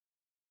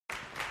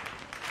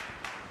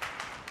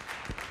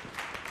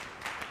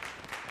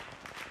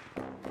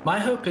My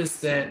hope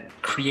is that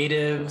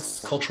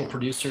creatives, cultural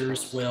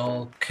producers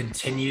will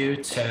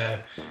continue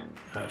to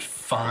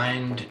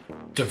find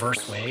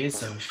diverse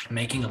ways of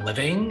making a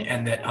living,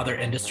 and that other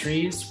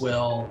industries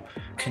will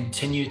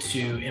continue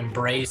to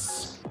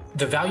embrace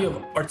the value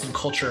of arts and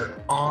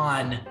culture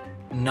on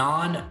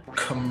non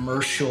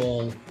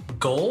commercial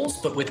goals,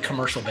 but with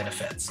commercial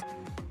benefits.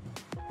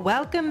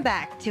 Welcome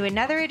back to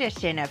another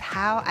edition of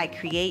How I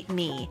Create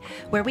Me,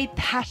 where we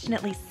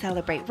passionately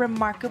celebrate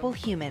remarkable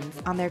humans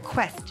on their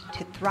quest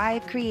to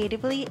thrive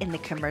creatively in the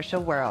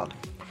commercial world.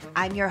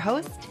 I'm your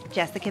host,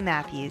 Jessica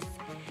Matthews.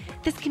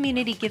 This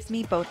community gives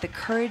me both the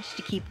courage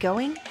to keep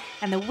going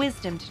and the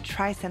wisdom to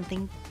try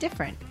something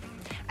different.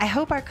 I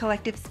hope our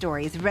collective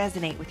stories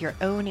resonate with your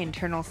own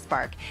internal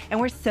spark,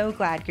 and we're so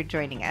glad you're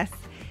joining us.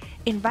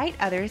 Invite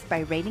others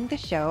by rating the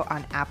show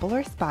on Apple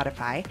or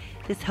Spotify.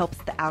 This helps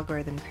the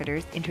algorithm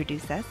critters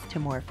introduce us to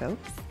more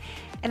folks.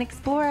 And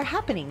explore our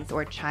happenings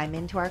or chime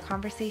into our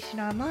conversation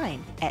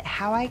online at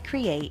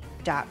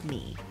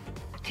howicreate.me.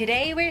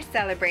 Today we're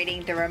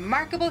celebrating the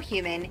remarkable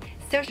human,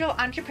 social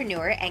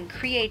entrepreneur, and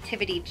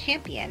creativity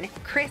champion,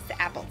 Chris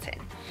Appleton.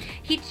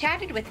 He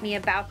chatted with me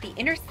about the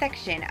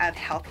intersection of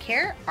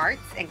healthcare,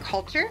 arts, and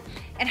culture,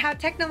 and how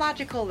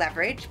technological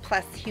leverage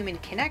plus human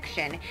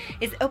connection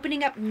is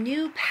opening up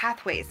new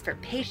pathways for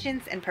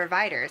patients and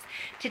providers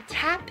to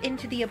tap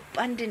into the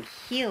abundant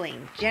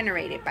healing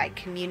generated by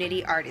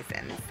community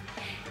artisans.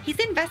 He's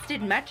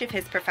invested much of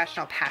his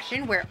professional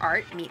passion where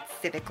art meets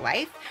civic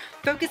life,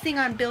 focusing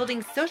on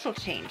building social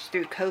change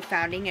through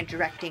co-founding and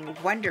directing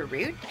Wonder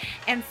Root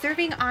and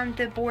serving on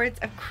the boards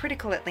of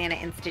critical Atlanta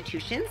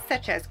institutions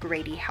such as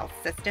Grady Health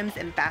System's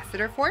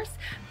Ambassador Force,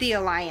 the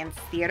Alliance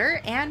Theater,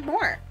 and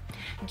more.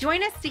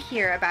 Join us to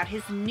hear about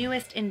his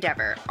newest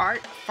endeavor,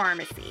 Art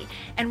Pharmacy,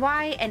 and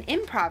why an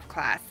improv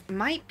class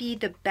might be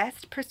the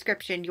best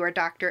prescription your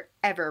doctor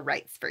ever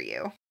writes for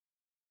you.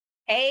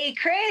 Hey,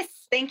 Chris,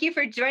 thank you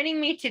for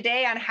joining me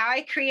today on How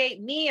I Create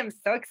Me. I'm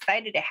so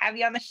excited to have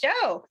you on the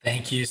show.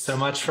 Thank you so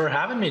much for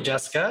having me,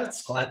 Jessica.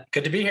 It's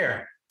good to be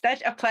here.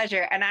 Such a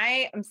pleasure. And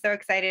I am so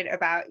excited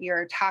about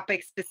your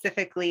topic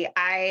specifically.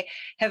 I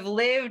have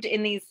lived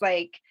in these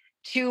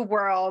two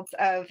worlds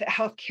of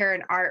healthcare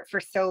and art for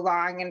so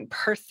long, and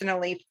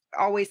personally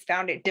always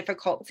found it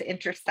difficult to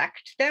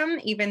intersect them,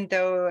 even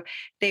though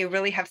they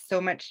really have so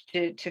much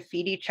to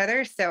feed each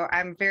other. So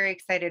I'm very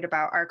excited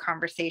about our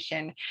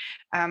conversation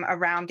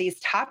around these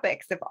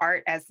topics of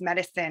art as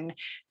medicine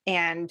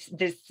and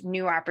this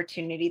new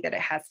opportunity that it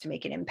has to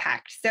make an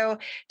impact. So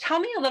tell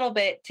me a little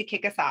bit to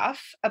kick us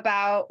off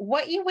about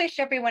what you wish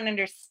everyone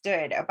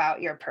understood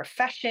about your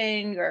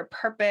profession, your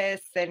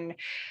purpose, and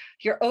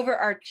your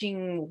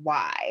overarching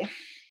why.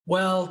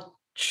 Well,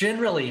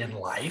 generally in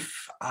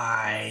life,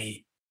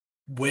 I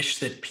wish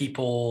that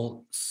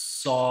people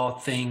saw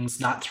things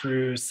not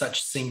through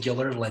such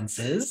singular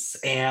lenses.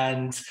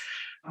 And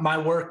my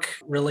work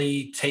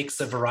really takes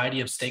a variety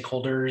of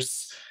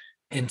stakeholders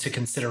into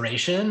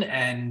consideration.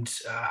 And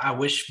I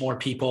wish more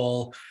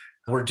people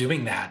were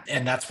doing that.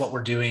 And that's what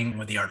we're doing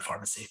with the Art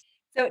Pharmacy.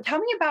 So tell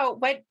me about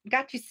what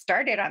got you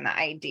started on the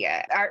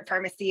idea, Art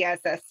Pharmacy as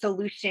a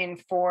solution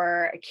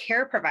for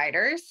care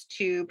providers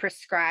to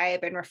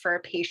prescribe and refer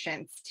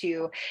patients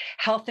to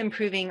health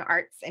improving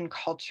arts and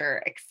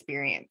culture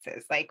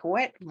experiences.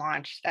 What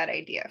launched that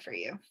idea for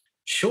you?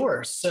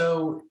 Sure.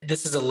 So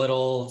this is a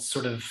little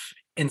sort of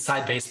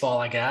inside baseball,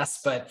 I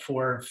guess, but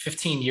for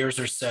 15 years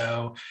or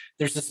so,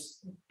 there's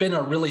been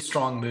a really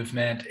strong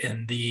movement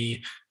in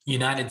the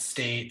United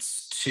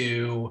States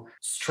to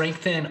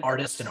strengthen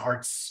artists and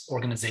arts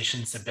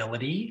organizations'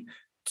 ability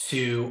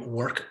to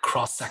work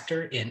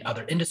cross-sector in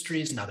other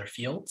industries and other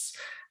fields,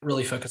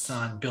 really focus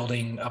on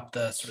building up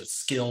the sort of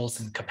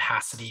skills and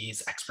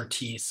capacities,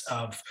 expertise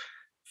of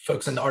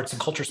folks in the arts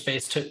and culture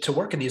space to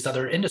work in these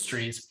other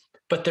industries.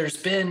 But there's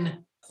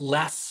been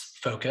less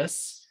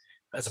focus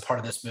as a part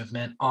of this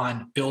movement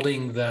on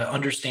building the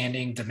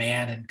understanding,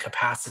 demand, and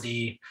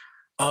capacity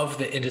of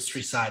the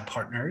industry side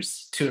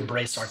partners to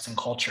embrace arts and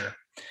culture.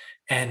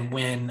 And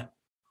when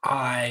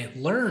I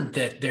learned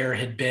that there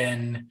had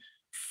been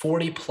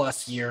 40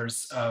 plus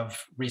years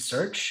of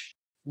research,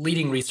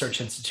 leading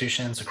research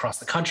institutions across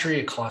the country,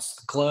 across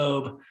the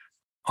globe,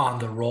 on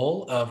the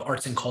role of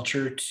arts and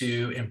culture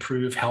to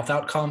improve health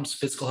outcomes,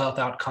 physical health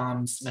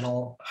outcomes,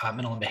 mental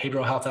and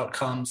behavioral health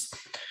outcomes,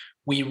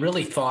 we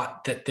really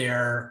thought that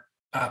there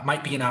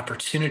might be an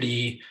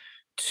opportunity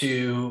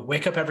to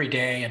wake up every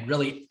day and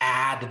really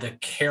add the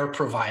care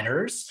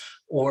providers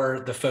or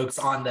the folks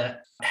on the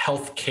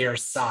healthcare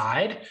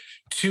side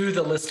to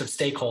the list of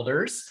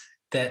stakeholders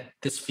that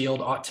this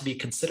field ought to be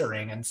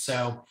considering. And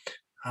so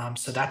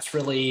that's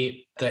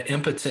really the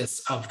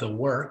impetus of the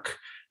work.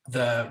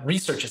 The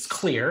research is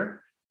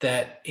clear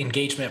that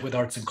engagement with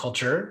arts and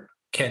culture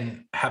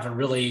can have a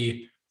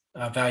really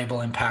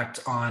valuable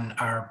impact on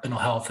our mental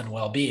health and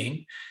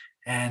well-being.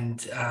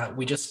 And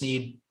we just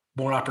need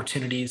more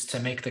opportunities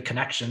to make the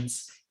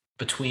connections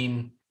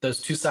between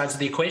those two sides of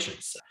the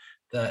equations,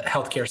 the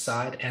healthcare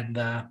side and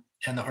the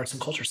arts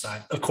and culture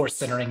side, of course,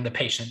 centering the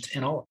patient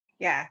in all.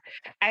 Yeah,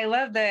 I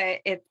love that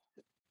it's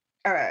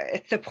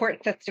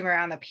support system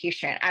around the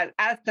patient.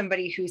 As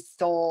somebody whose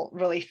soul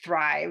really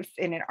thrives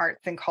in an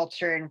arts and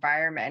culture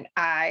environment,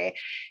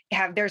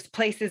 there's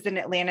places in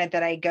Atlanta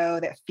that I go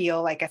that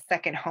feel like a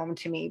second home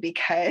to me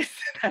because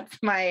that's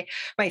my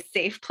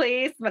safe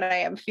place when I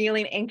am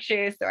feeling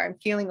anxious or I'm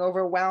feeling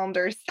overwhelmed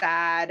or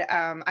sad.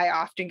 I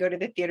often go to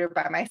the theater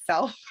by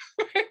myself,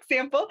 for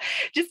example,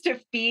 just to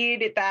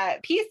feed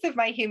that piece of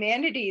my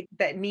humanity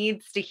that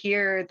needs to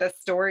hear the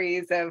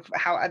stories of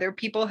how other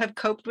people have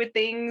coped with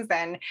things,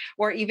 and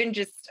or even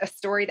just a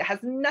story that has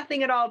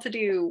nothing at all to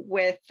do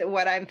with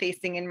what I'm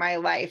facing in my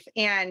life.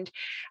 And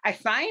I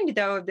find,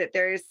 though, that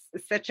there's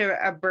such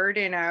a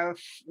burden of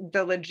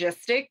the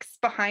logistics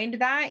behind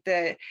that.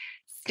 The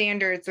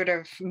standard sort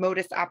of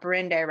modus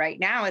operandi right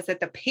now is that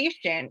the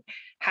patient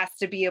has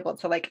to be able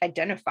to like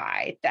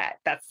identify that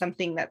that's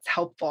something that's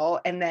helpful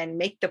and then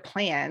make the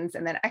plans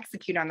and then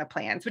execute on the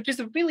plans, which is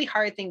a really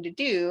hard thing to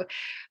do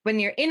when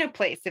you're in a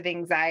place of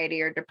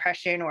anxiety or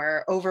depression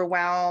or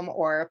overwhelm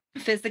or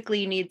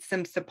physically need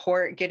some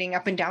support getting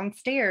up and down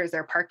stairs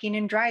or parking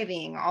and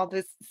driving, all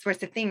those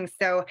sorts of things.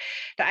 So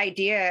the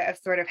idea of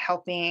sort of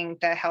helping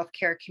the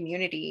healthcare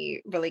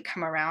community really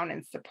come around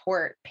and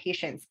support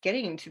patients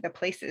getting to the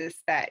places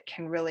that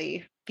can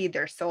really feed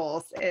their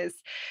souls is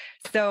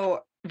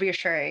so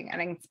reassuring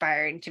and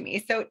inspiring to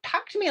me. So,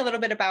 talk to me a little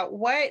bit about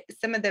what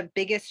some of the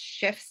biggest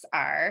shifts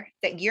are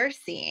that you're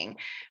seeing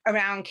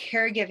around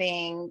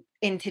caregiving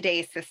in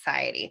today's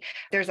society.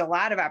 There's a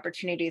lot of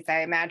opportunities,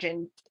 I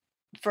imagine,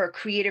 for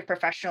creative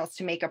professionals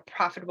to make a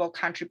profitable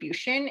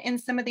contribution in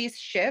some of these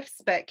shifts,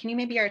 but can you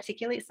maybe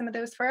articulate some of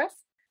those for us?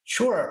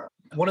 Sure.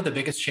 One of the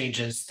biggest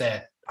changes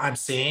that I'm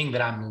seeing,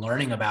 that I'm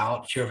learning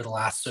about here over the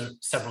last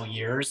several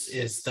years,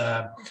 is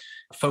the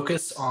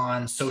focus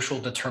on social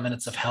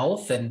determinants of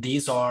health. And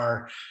these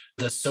are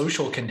the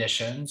social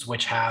conditions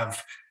which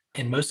have,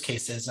 in most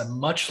cases, a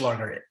much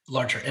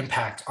larger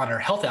impact on our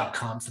health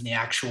outcomes than the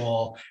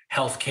actual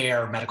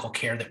healthcare, medical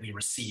care that we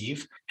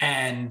receive.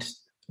 And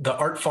the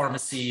art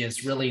pharmacy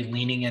is really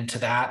leaning into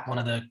that. One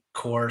of the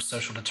core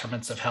social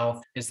determinants of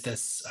health is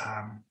this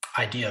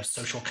idea of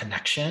social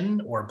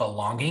connection or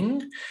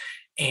belonging.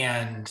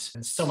 And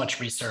so much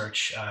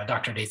research,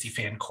 Dr. Daisy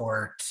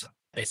Fancourt,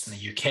 based in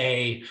the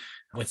UK,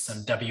 with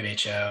some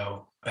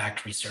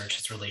WHO-backed research,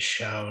 has really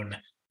shown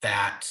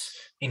that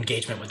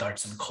engagement with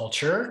arts and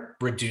culture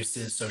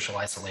reduces social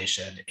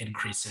isolation,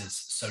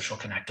 increases social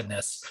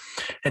connectedness.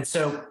 And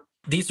so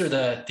these are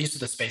the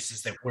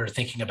spaces that we're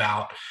thinking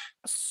about.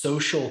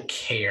 Social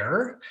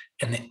care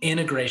and the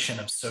integration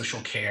of social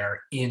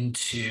care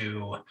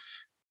into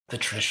the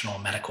traditional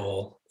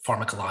medical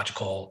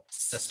pharmacological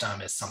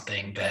system is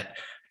something that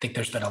I think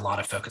there's been a lot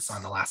of focus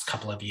on the last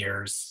couple of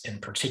years. In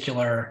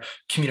particular,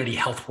 community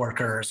health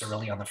workers are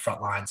really on the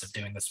front lines of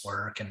doing this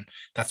work, and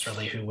that's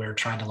really who we're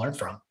trying to learn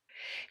from.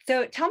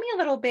 So tell me a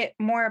little bit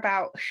more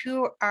about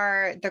who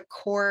are the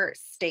core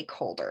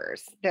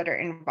stakeholders that are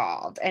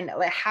involved, and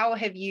like, how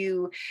have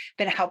you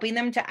been helping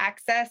them to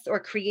access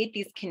or create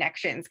these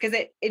connections? Because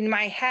in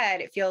my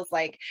head, it feels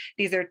like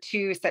these are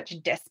two such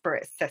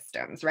disparate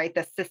systems, right?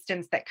 The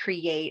systems that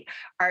create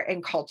art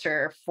and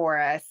culture for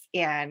us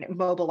and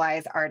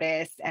mobilize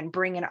artists and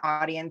bring an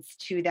audience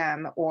to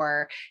them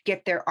or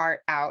get their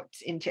art out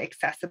into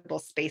accessible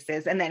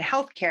spaces. And then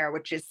healthcare,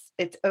 which is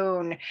its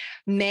own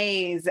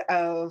maze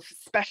of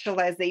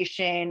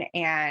specialization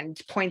and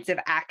points of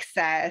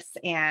access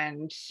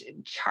and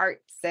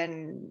charts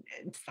and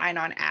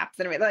sign-on apps,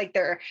 and like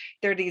there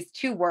are these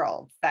two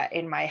worlds that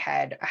in my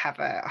head have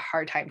a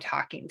hard time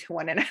talking to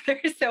one another.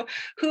 So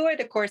who are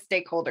the core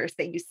stakeholders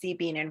that you see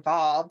being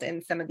involved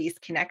in some of these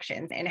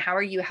connections, and how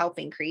are you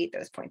helping create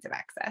those points of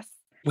access?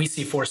 We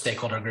see four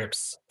stakeholder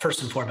groups.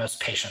 First and foremost,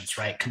 patients,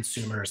 right?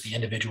 Consumers, the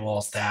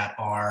individuals that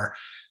are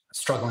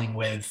struggling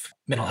with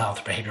mental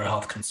health, behavioral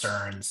health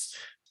concerns,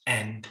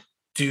 and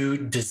do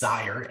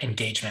desire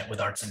engagement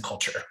with arts and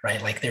culture,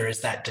 right? Like there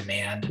is that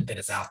demand that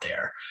is out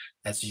there,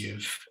 as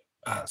you've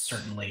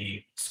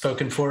certainly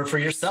spoken for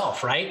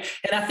yourself, right?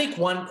 And I think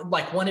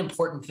one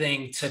important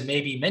thing to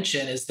maybe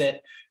mention is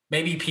that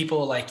maybe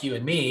people like you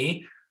and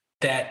me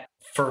that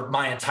for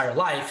my entire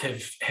life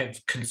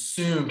have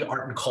consumed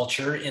art and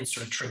culture in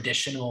sort of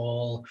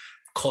traditional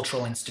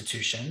cultural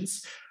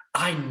institutions.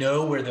 I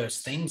know where those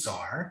things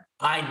are.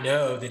 I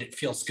know that it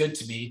feels good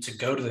to me to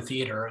go to the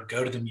theater or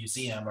go to the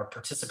museum or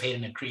participate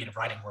in a creative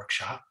writing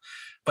workshop,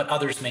 but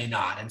others may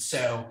not. And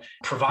so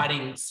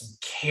providing some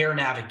care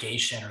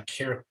navigation or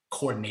care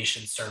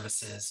coordination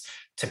services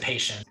to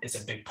patients is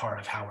a big part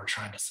of how we're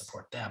trying to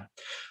support them.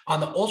 On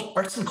the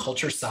arts and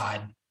culture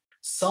side,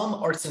 some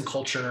arts and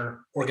culture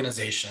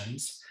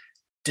organizations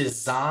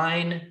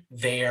design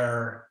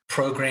their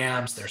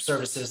programs, their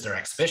services, their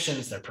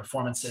exhibitions, their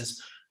performances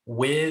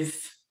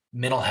with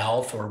mental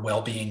health or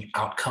well-being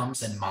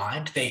outcomes in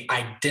mind. They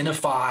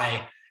identify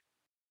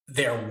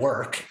their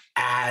work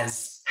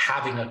as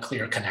having a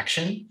clear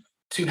connection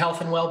to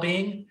health and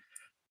well-being.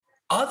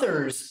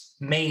 Others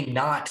may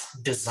not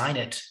design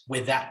it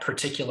with that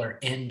particular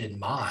end in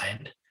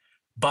mind,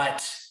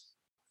 but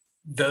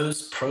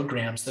those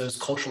programs, those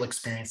cultural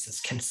experiences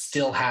can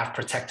still have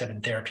protective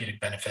and therapeutic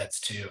benefits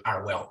to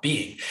our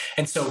well-being.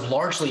 And so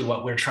largely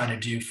what we're trying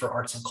to do for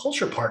arts and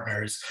culture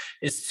partners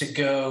is to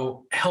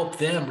go help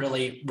them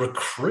really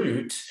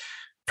recruit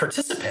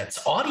participants,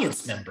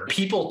 audience members,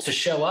 people to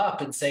show up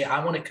and say,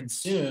 I want to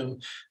consume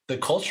the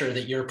culture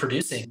that you're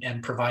producing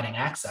and providing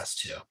access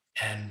to.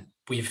 And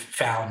we've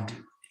found,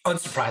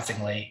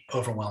 unsurprisingly,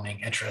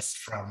 overwhelming interest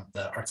from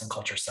the arts and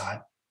culture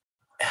side.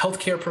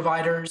 Healthcare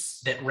providers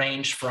that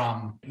range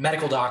from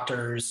medical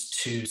doctors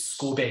to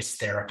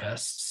school-based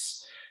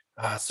therapists,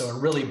 so a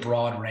really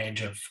broad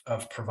range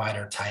of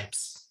provider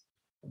types.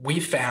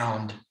 We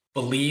found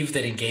believe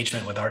that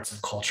engagement with arts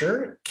and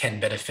culture can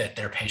benefit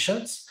their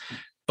patients.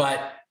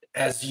 But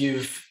as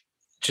you've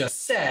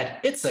just said,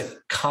 it's a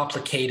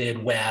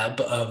complicated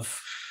web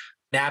of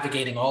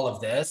navigating all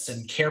of this,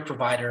 and care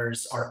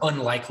providers are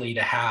unlikely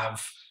to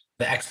have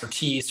the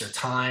expertise or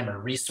time or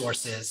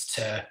resources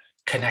to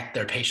connect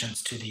their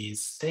patients to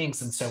these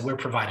things. And so we're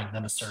providing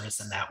them a service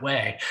in that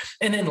way.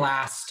 And then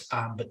last,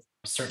 but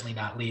certainly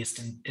not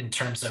least, in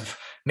terms of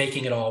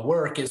making it all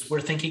work, is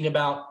we're thinking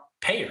about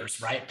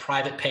payers, right?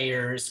 Private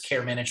payers,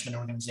 care management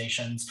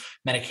organizations,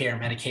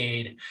 Medicare,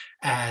 Medicaid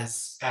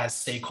as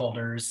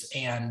stakeholders.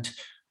 And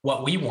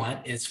what we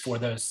want is for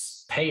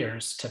those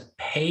payers to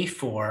pay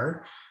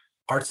for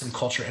arts and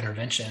culture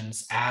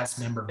interventions as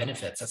member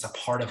benefits, as a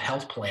part of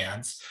health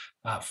plans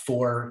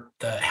for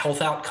the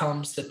health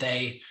outcomes that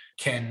they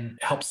can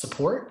help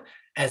support,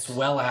 as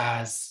well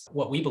as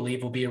what we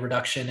believe will be a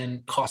reduction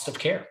in cost of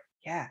care.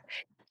 Yeah.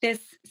 This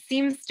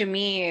seems to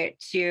me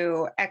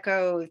to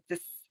echo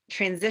this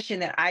transition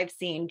that I've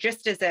seen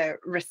just as a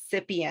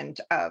recipient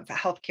of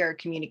healthcare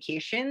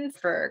communications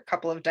for a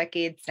couple of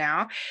decades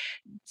now,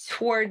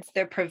 towards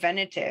the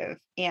preventative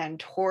and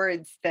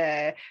towards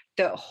the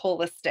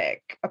holistic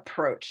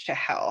approach to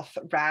health,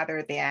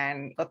 rather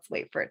than let's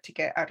wait for it to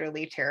get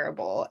utterly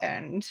terrible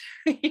and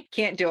you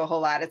can't do a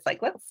whole lot. It's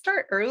like, let's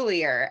start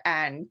earlier.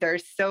 And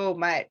there's so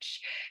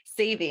much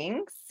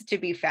savings to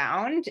be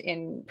found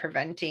in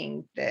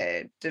preventing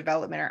the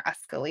development or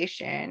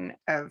escalation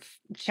of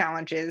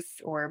challenges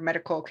or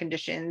medical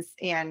conditions.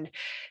 And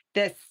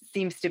this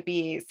seems to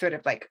be sort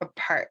of like a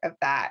part of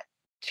that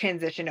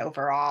transition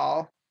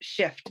overall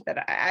shift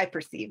that I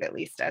perceive, at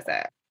least as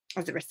a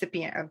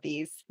recipient of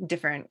these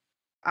different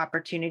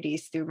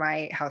opportunities through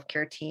my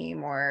healthcare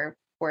team or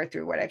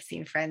through what I've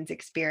seen friends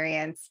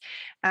experience.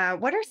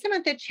 What are some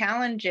of the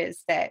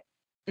challenges that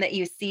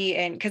you see?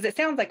 And because it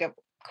sounds like, of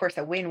course,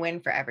 a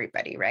win-win for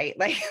everybody, right?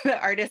 Like the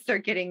artists are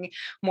getting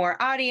more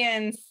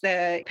audience,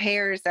 the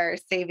payers are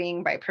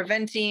saving by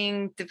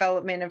preventing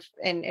development of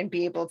and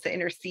be able to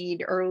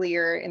intercede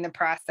earlier in the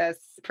process,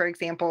 for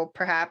example,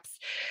 perhaps.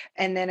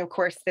 And then, of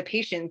course, the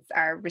patients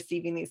are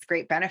receiving these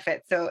great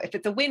benefits. So if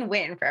it's a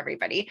win-win for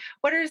everybody,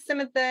 what are some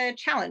of the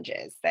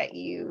challenges that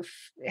you've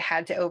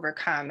had to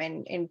overcome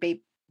in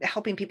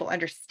helping people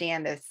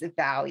understand this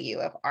value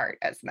of art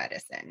as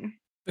medicine?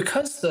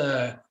 Because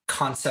the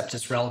concept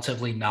is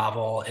relatively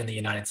novel in the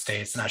United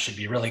States, and I should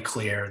be really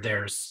clear,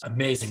 there's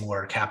amazing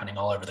work happening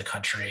all over the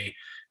country.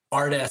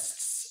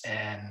 Artists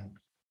and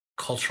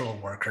cultural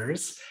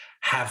workers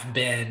have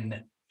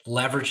been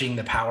leveraging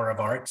the power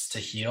of arts to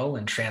heal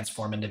and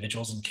transform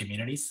individuals and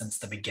communities since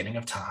the beginning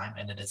of time,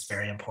 and it is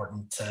very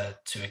important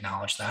to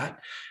acknowledge that.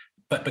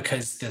 But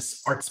because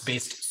this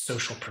arts-based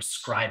social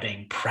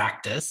prescribing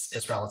practice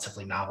is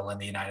relatively novel in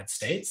the United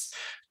States,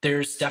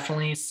 there's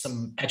definitely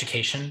some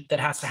education that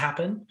has to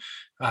happen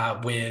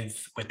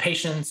with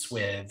patients,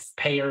 with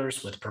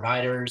payers, with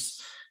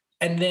providers,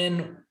 and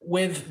then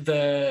with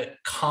the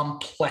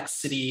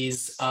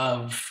complexities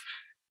of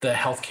the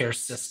healthcare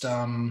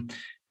system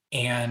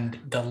and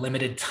the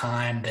limited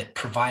time that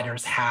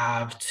providers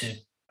have to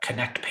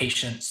connect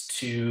patients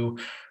to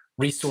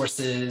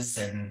resources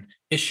and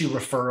issue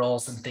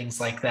referrals and things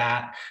like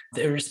that.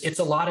 It's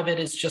a lot of it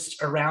is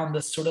just around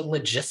the sort of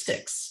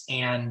logistics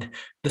and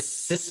the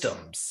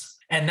systems.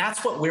 And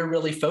that's what we're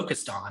really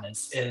focused on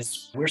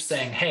is we're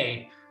saying,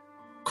 hey,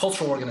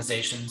 cultural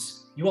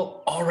organizations, you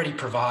will already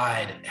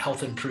provide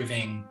health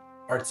improving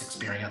arts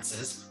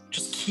experiences.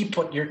 Just keep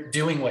what you're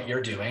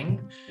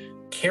doing.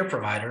 Care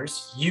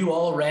providers, you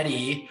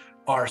already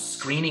are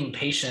screening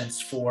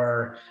patients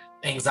for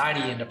anxiety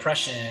and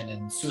depression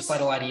and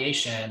suicidal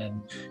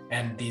ideation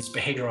and these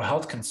behavioral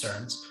health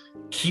concerns.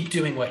 Keep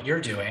doing what you're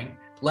doing.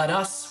 Let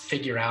us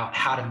figure out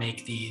how to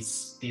make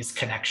these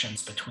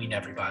connections between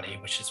everybody,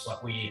 which is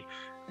what we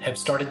have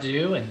started to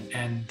do,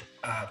 and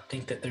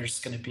think that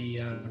there's going to be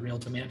a real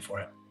demand for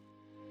it.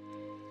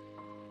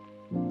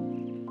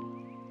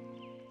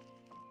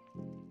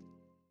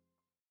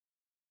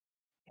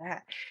 Yeah.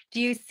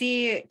 Do you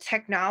see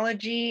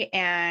technology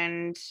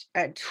and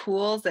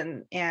tools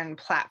and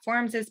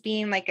platforms as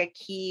being like a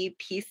key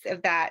piece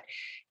of that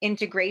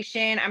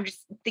integration? I'm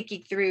just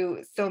thinking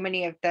through so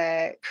many of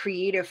the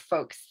creative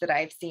folks that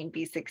I've seen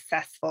be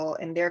successful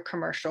in their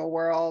commercial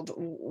world,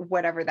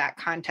 whatever that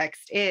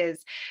context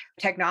is.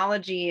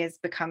 Technology has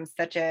become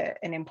such an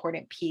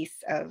important piece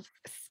of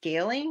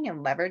scaling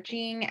and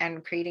leveraging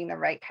and creating the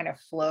right kind of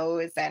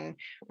flows and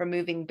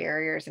removing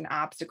barriers and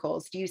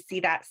obstacles. Do you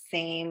see that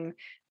same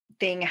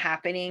thing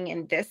happening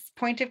in this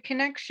point of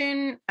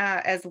connection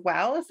as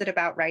well? Is it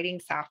about writing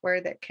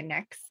software that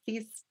connects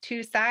these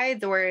two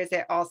sides, or is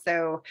it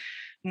also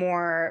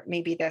more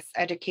maybe this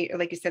educate,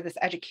 like you said, this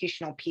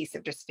educational piece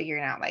of just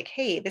figuring out like,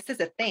 hey, this is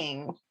a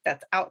thing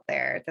that's out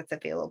there that's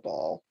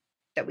available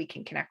that we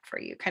can connect for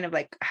you? Kind of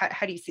like,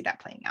 how do you see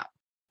that playing out?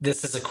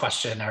 This is a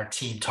question our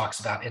team talks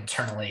about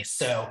internally.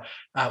 So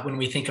when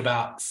we think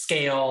about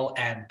scale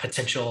and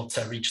potential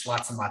to reach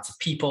lots and lots of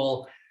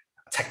people,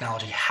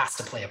 technology has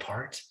to play a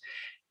part.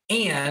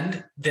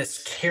 And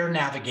this care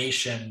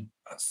navigation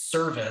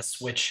service,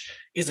 which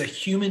is a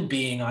human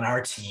being on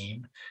our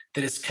team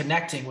that is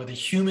connecting with a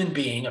human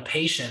being, a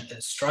patient that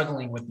is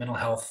struggling with mental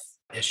health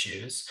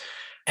issues,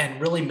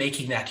 and really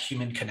making that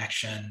human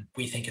connection,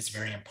 we think is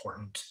very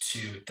important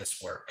to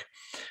this work.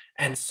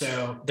 And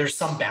so there's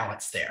some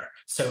balance there.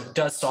 So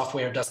does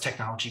software, does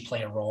technology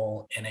play a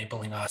role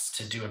enabling us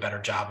to do a better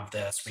job of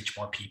this, reach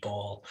more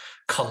people,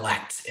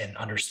 collect and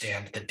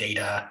understand the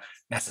data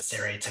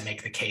necessary to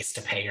make the case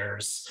to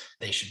payers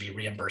they should be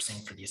reimbursing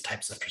for these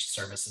types of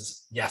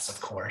services? Yes, of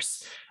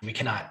course. We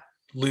cannot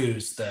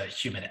lose the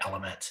human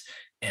element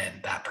in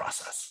that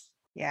process.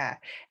 Yeah.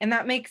 And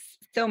that makes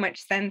so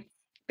much sense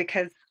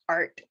because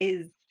art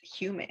is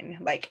human,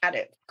 like at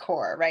its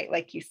core, right?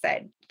 Like you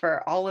said,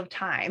 for all of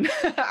time,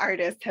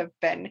 artists have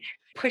been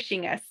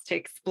pushing us to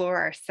explore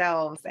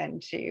ourselves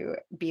and to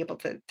be able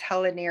to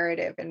tell a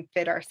narrative and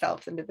fit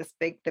ourselves into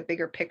the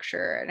bigger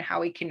picture and how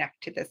we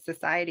connect to the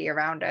society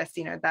around us.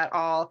 You know, that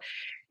all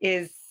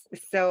is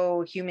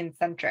so human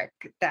centric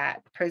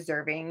that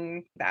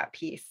preserving that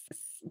piece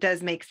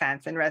does make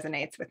sense and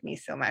resonates with me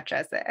so much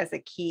as a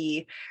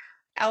key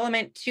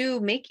element to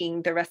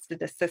making the rest of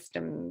the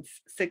systems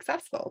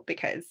successful,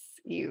 because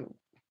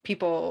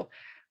people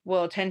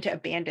will tend to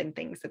abandon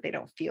things that they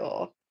don't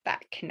feel that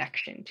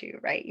connection to,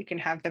 right? You can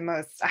have the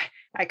most,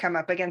 I come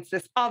up against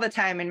this all the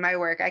time in my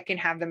work. I can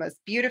have the most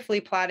beautifully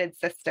plotted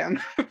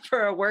system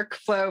for a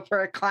workflow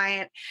for a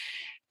client,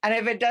 and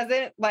if it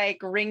doesn't like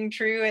ring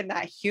true in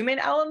that human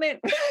element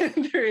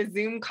through a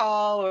Zoom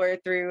call or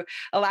through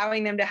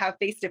allowing them to have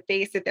face to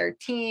face with their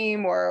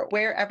team or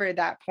wherever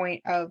that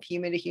point of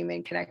human to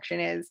human connection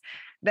is,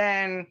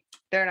 then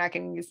they're not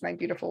going to use my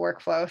beautiful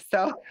workflow.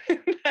 So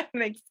that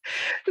makes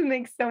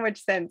so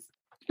much sense.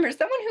 For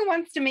someone who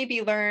wants to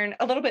maybe learn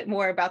a little bit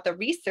more about the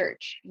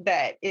research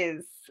that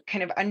is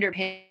kind of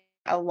underpinning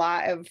a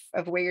lot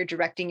of where you're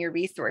directing your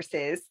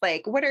resources,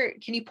 like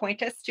can you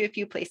point us to a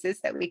few places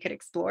that we could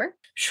explore?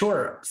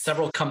 Sure.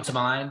 Several come to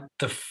mind.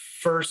 The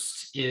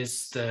first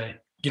is the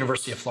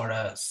University of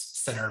Florida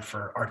Center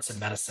for Arts and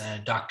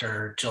Medicine.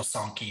 Dr. Jill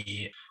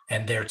Sonke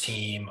and their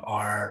team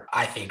are,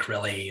 I think,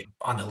 really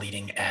on the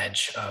leading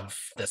edge of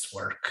this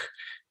work.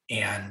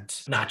 And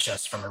not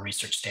just from a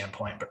research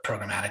standpoint, but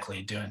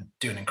programmatically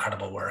doing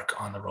incredible work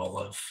on the role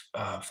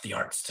of the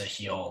arts to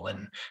heal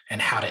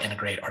and how to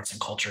integrate arts and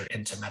culture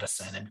into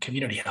medicine and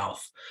community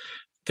health.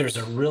 There's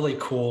a really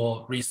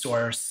cool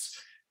resource.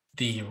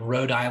 The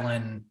Rhode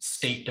Island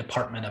State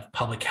Department of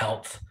Public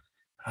Health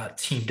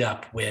teamed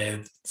up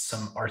with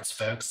some arts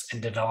folks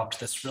and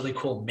developed this really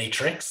cool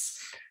matrix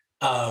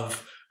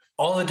of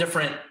all the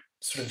different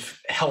sort of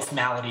health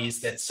maladies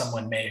that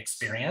someone may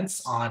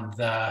experience on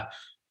the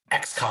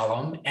X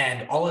column,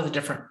 and all of the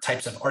different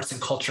types of arts and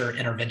culture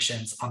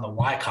interventions on the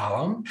Y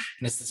column.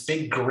 And it's this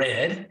big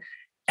grid.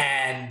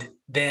 And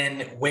then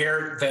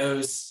where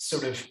those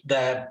sort of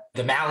the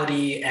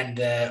malady and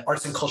the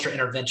arts and culture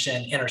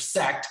intervention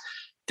intersect,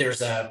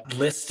 there's a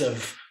list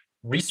of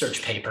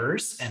research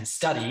papers and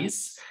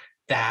studies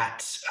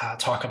that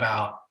talk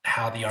about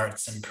how the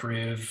arts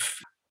improve,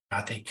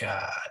 I think,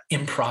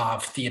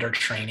 improv theater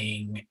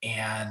training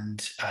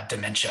and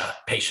dementia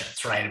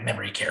patients, right?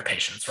 Memory care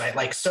patients, right?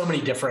 Like so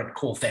many different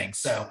cool things.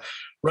 So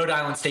Rhode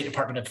Island State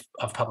Department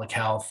of Public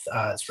Health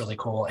is really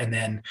cool. And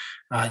then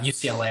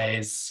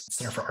UCLA's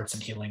Center for Arts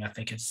and Healing, I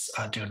think, is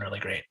doing really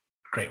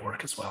great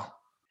work as well.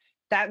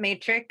 That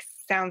matrix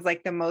sounds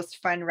like the most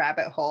fun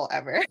rabbit hole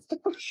ever.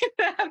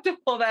 I have to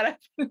pull that up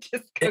and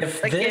just go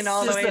clicking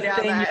all the way down. If this is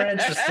the thing you're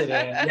interested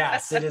in,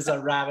 yes, it is a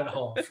rabbit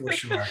hole for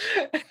sure.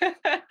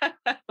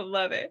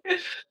 Love it.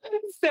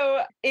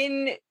 So,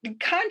 in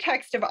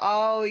context of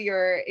all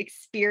your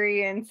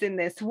experience in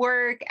this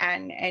work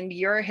and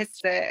your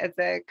history as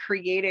a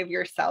creative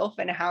yourself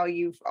and how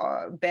you've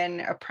been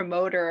a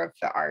promoter of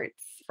the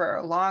arts for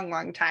a long,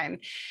 long time,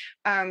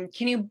 can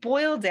you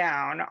boil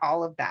down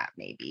all of that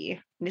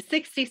maybe in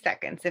 60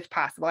 seconds if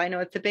possible? I know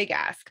it's a big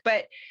ask,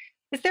 but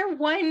Is there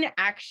one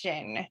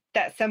action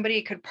that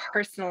somebody could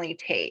personally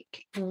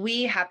take if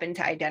we happen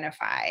to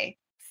identify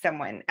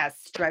someone as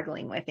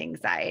struggling with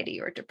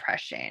anxiety or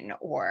depression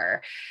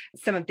or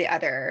some of the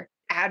other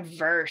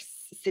adverse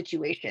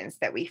situations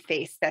that we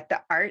face that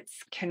the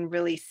arts can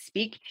really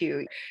speak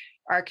to?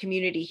 Our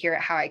community here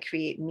at How I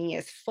Create Me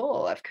is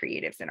full of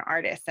creatives and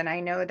artists. And I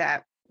know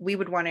that we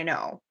would want to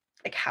know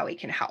like how we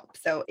can help.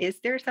 So is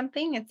there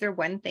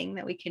one thing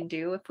that we can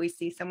do if we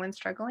see someone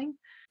struggling?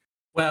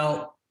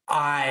 Well,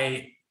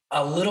 I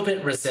a little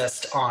bit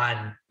resist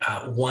on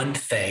one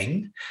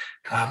thing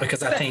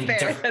because I That's think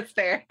fair. That's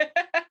fair.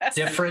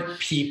 different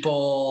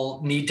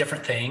people need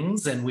different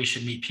things and we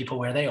should meet people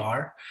where they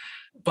are.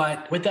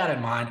 But with that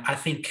in mind, I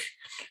think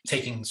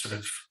taking sort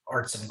of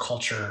arts and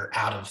culture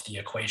out of the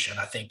equation,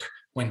 I think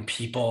when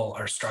people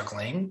are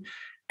struggling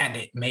and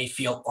it may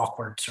feel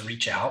awkward to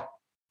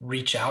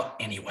reach out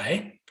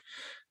anyway.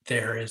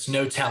 There is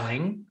no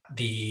telling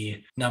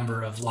the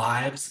number of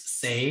lives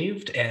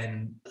saved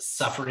and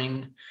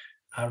suffering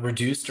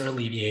reduced or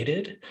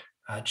alleviated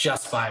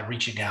just by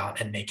reaching out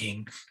and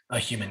making a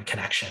human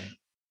connection.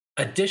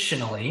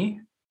 Additionally,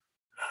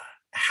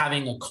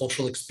 having a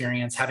cultural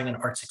experience, having an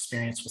arts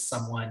experience with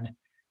someone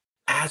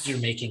as you're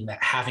making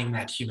that, having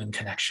that human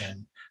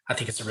connection, I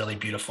think it's a really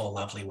beautiful,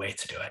 lovely way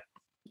to do it.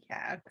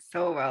 Yeah,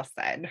 so well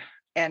said.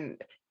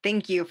 And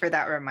thank you for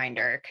that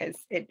reminder because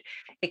it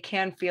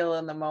can feel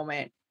in the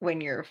moment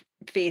when you're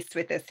faced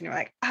with this and you're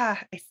like, I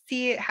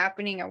see it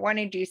happening. I want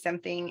to do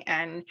something.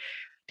 And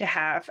to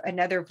have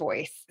another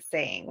voice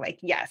saying, like,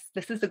 yes,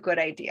 this is a good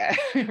idea.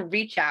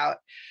 Reach out,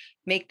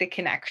 make the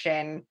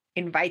connection,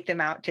 invite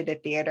them out to the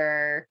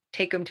theater,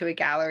 take them to a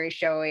gallery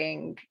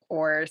showing,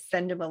 or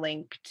send them a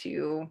link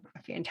to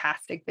a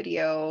fantastic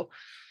video.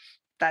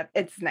 That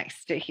it's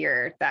nice to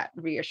hear that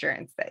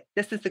reassurance that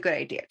this is a good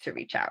idea to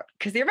reach out.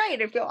 Because you're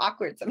right, it feels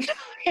awkward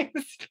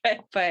sometimes,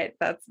 but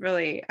that's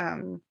really,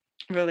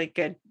 really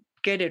good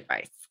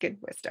advice, good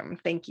wisdom.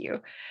 Thank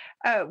you.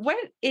 What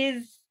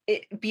is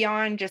it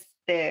beyond just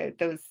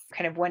those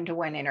kind of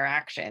one-to-one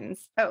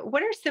interactions?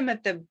 What are some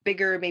of the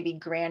bigger, maybe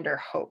grander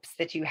hopes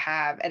that you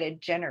have at a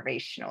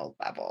generational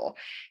level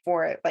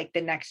for like the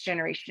next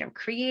generation of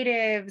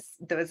creatives,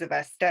 those of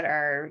us that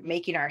are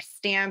making our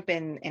stamp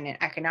in an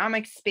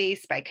economic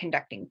space by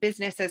conducting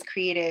business as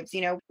creatives?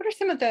 What are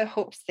some of the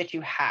hopes that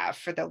you have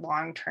for the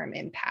long-term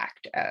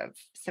impact of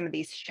some of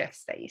these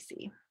shifts that you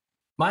see?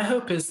 My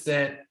hope is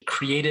that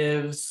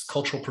creatives,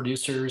 cultural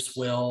producers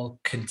will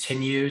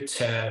continue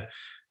to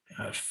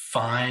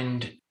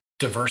find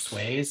diverse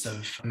ways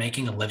of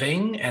making a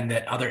living and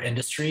that other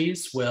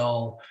industries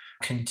will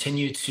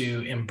continue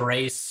to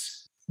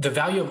embrace the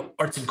value of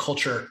arts and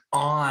culture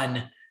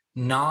on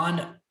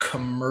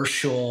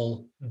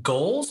non-commercial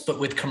goals, but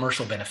with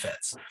commercial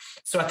benefits.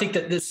 So I think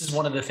that this is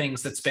one of the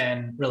things that's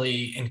been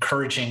really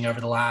encouraging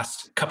over the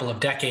last couple of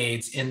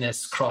decades in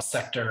this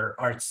cross-sector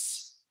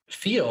arts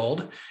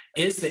field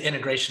is the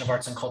integration of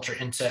arts and culture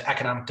into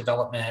economic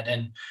development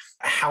and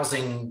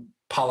housing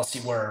policy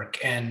work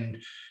and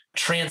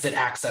transit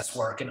access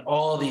work and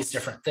all these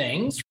different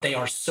things. They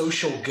are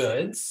social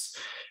goods,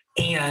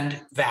 and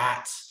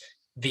that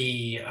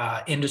the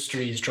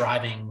industries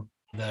driving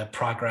the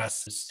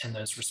progress in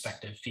those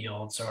respective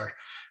fields or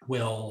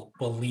will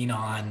lean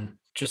on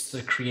just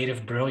the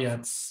creative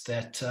brilliance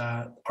that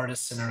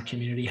artists in our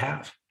community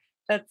have.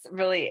 That's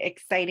really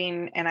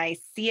exciting. And I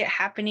see it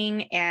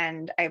happening.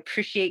 And I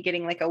appreciate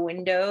getting like a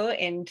window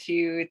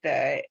into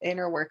the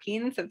inner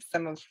workings of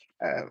some of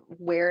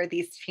where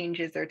these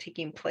changes are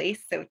taking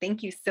place. So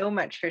thank you so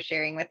much for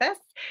sharing with us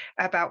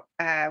about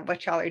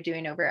what y'all are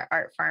doing over at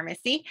Art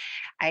Pharmacy.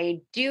 I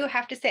do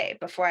have to say,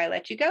 before I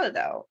let you go,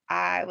 though,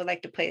 I would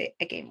like to play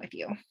a game with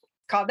you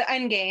called the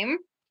Ungame.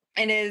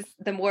 It is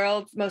the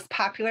world's most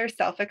popular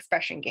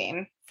self-expression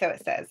game. So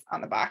it says on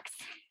the box.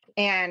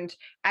 And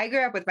I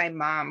grew up with my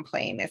mom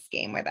playing this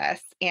game with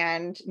us.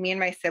 And me and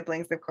my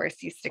siblings, of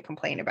course, used to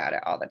complain about it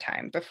all the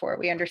time before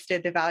we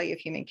understood the value of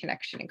human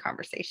connection and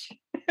conversation.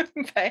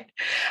 But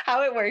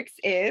how it works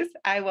is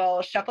I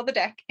will shuffle the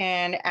deck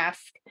and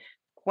ask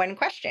one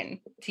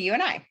question to you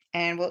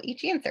and we'll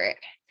each answer it.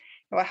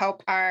 It will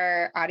help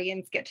our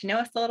audience get to know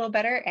us a little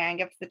better and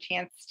give us the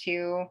chance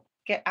to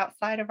get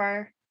outside of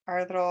our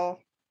little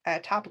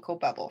topical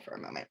bubble for a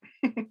moment.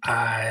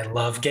 I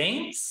love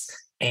games.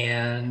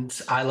 And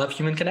I love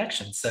human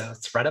connection. So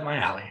it's right up my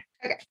alley.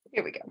 Okay,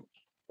 here we go.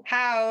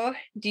 How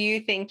do you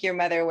think your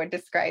mother would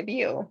describe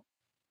you?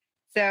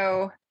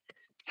 So,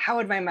 how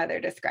would my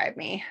mother describe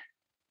me?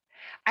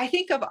 I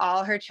think of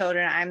all her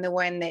children, I'm the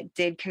one that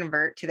did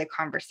convert to the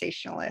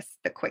conversationalist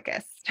the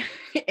quickest.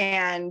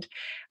 And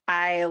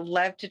I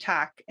love to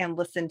talk and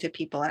listen to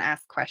people and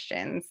ask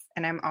questions,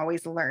 and I'm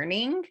always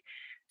learning.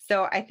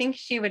 So, I think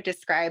she would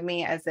describe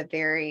me as a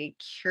very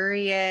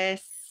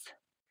curious,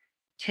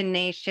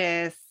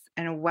 tenacious,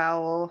 and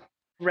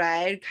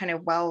well-read, kind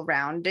of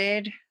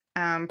well-rounded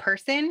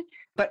person.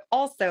 But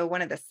also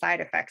one of the side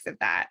effects of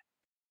that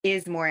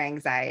is more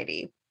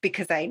anxiety.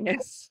 because I know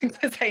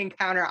because I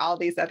encounter all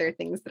these other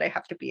things that I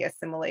have to be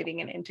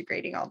assimilating and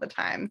integrating all the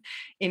time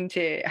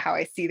into how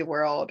I see the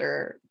world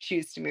or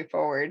choose to move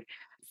forward.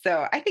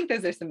 So I think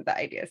those are some of the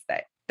ideas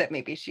that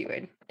maybe she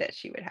would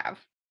have.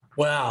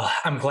 Well,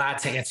 I'm glad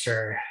to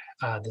answer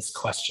this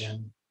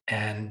question.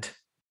 And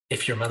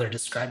if your mother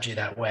described you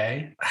that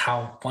way,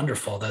 how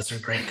wonderful. Those are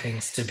great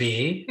things to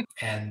be.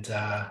 And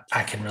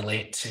I can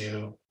relate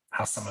to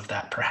how some of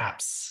that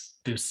perhaps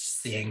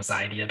boosts the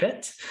anxiety a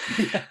bit.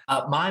 Yeah.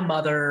 My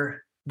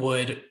mother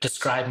would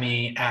describe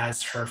me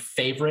as her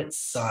favorite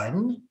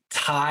son,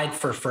 tied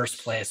for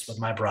first place with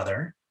my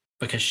brother,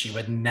 because she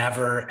would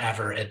never,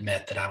 ever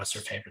admit that I was her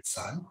favorite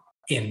son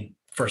in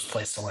first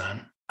place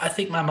alone. I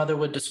think my mother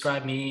would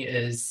describe me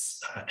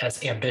as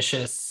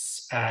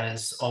ambitious,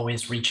 as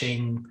always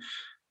reaching,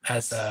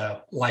 as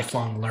a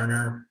lifelong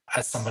learner,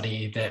 as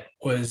somebody that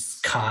was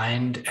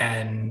kind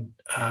and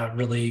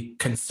really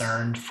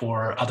concerned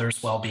for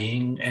others'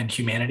 well-being and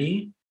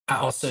humanity. I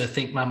also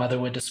think my mother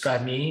would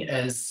describe me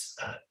as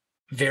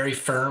very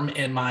firm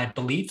in my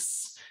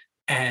beliefs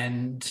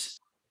and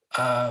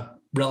a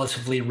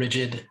relatively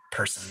rigid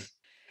person.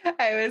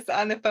 I was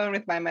on the phone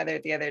with my mother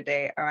the other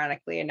day,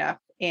 ironically enough,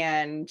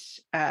 and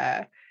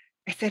I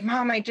said,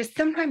 Mom,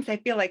 sometimes I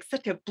feel like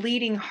such a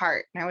bleeding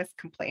heart. And I was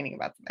complaining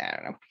about something, I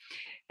don't know.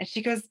 And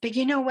she goes, but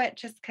you know what,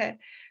 Jessica,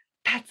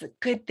 that's a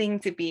good thing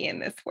to be in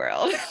this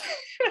world.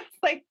 It's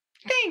like,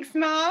 thanks,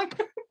 Mom.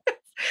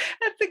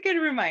 That's a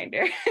good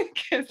reminder,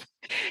 because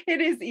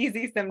it is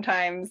easy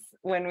sometimes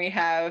when we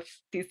have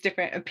these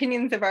different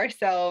opinions of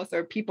ourselves,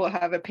 or people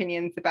have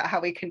opinions about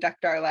how we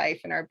conduct our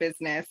life and our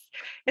business.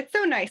 It's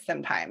so nice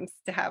sometimes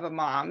to have a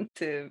mom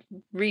to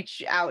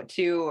reach out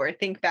to or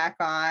think back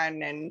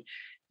on and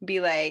be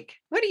like,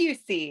 what do you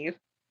see?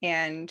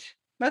 And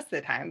most of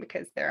the time,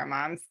 because they're our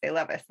moms, they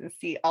love us and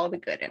see all the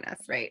good in us,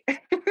 right?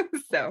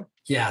 So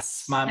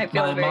yes, I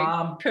feel very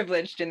mom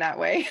privileged in that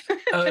way.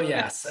 Oh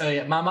yes, oh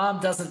yeah. My mom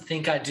doesn't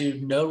think I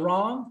do no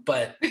wrong,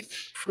 but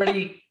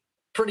pretty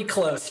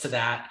close to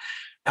that.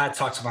 I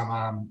talk to my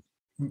mom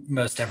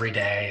most every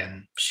day,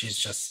 and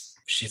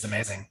she's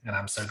amazing, and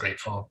I'm so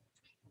grateful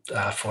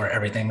for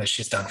everything that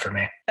she's done for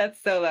me.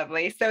 That's so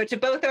lovely. So to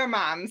both our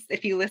moms,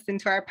 if you listen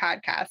to our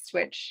podcast,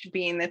 which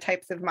being the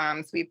types of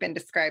moms we've been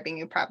describing,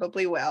 you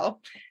probably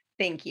will.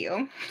 Thank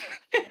you.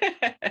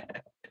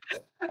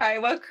 All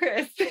right. Well,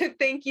 Chris,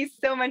 thank you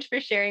so much for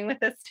sharing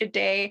with us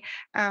today.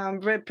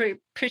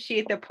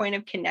 Appreciate the point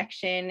of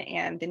connection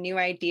and the new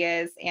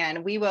ideas.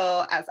 And we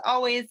will, as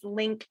always,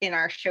 link in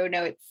our show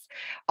notes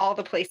all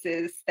the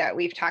places that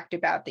we've talked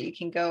about that you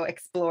can go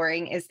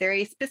exploring. Is there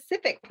a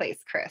specific place,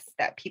 Chris,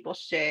 that people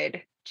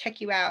should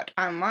check you out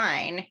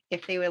online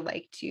if they would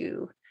like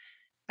to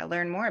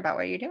learn more about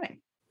what you're doing?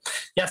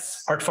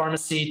 Yes,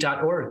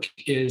 artpharmacy.org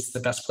is the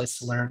best place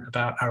to learn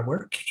about our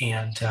work.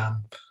 And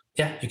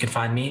yeah, you can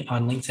find me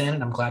on LinkedIn,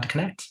 and I'm glad to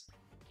connect.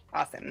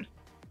 Awesome.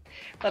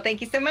 Well, thank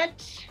you so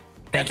much.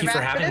 Thank you for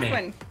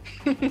having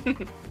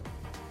me.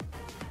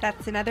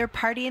 That's another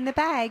party in the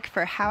bag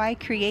for How I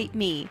Create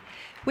Me.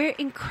 We're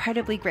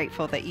incredibly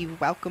grateful that you've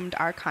welcomed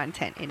our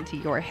content into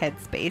your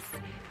headspace.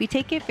 We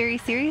take it very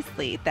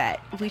seriously that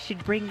we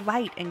should bring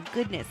light and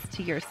goodness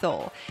to your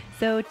soul.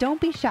 So don't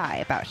be shy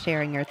about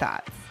sharing your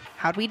thoughts.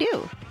 How'd we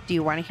do? Do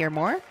you want to hear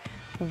more?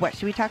 What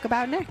should we talk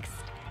about next?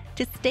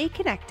 To stay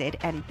connected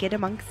and get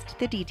amongst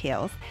the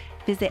details,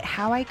 visit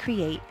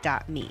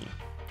howicreate.me.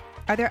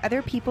 Are there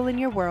other people in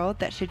your world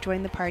that should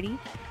join the party?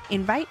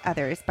 Invite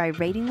others by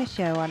rating the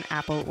show on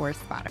Apple or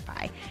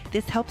Spotify.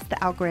 This helps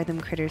the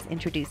algorithm critters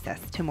introduce us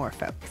to more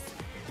folks.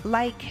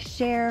 Like,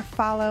 share,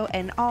 follow,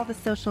 and all the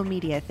social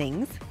media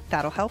things.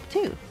 That'll help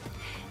too.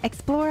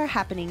 Explore our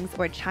happenings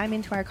or chime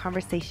into our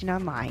conversation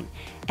online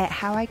at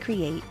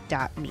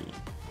howicreate.me.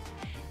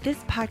 This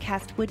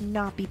podcast would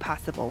not be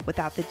possible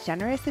without the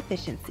generous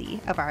efficiency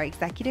of our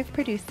executive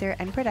producer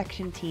and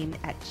production team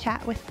at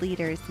Chat with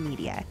Leaders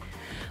Media.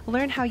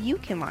 Learn how you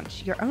can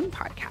launch your own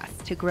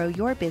podcast to grow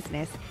your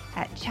business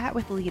at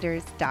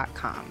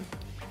chatwithleaders.com.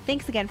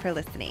 Thanks again for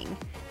listening.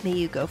 May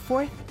you go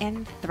forth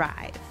and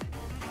thrive.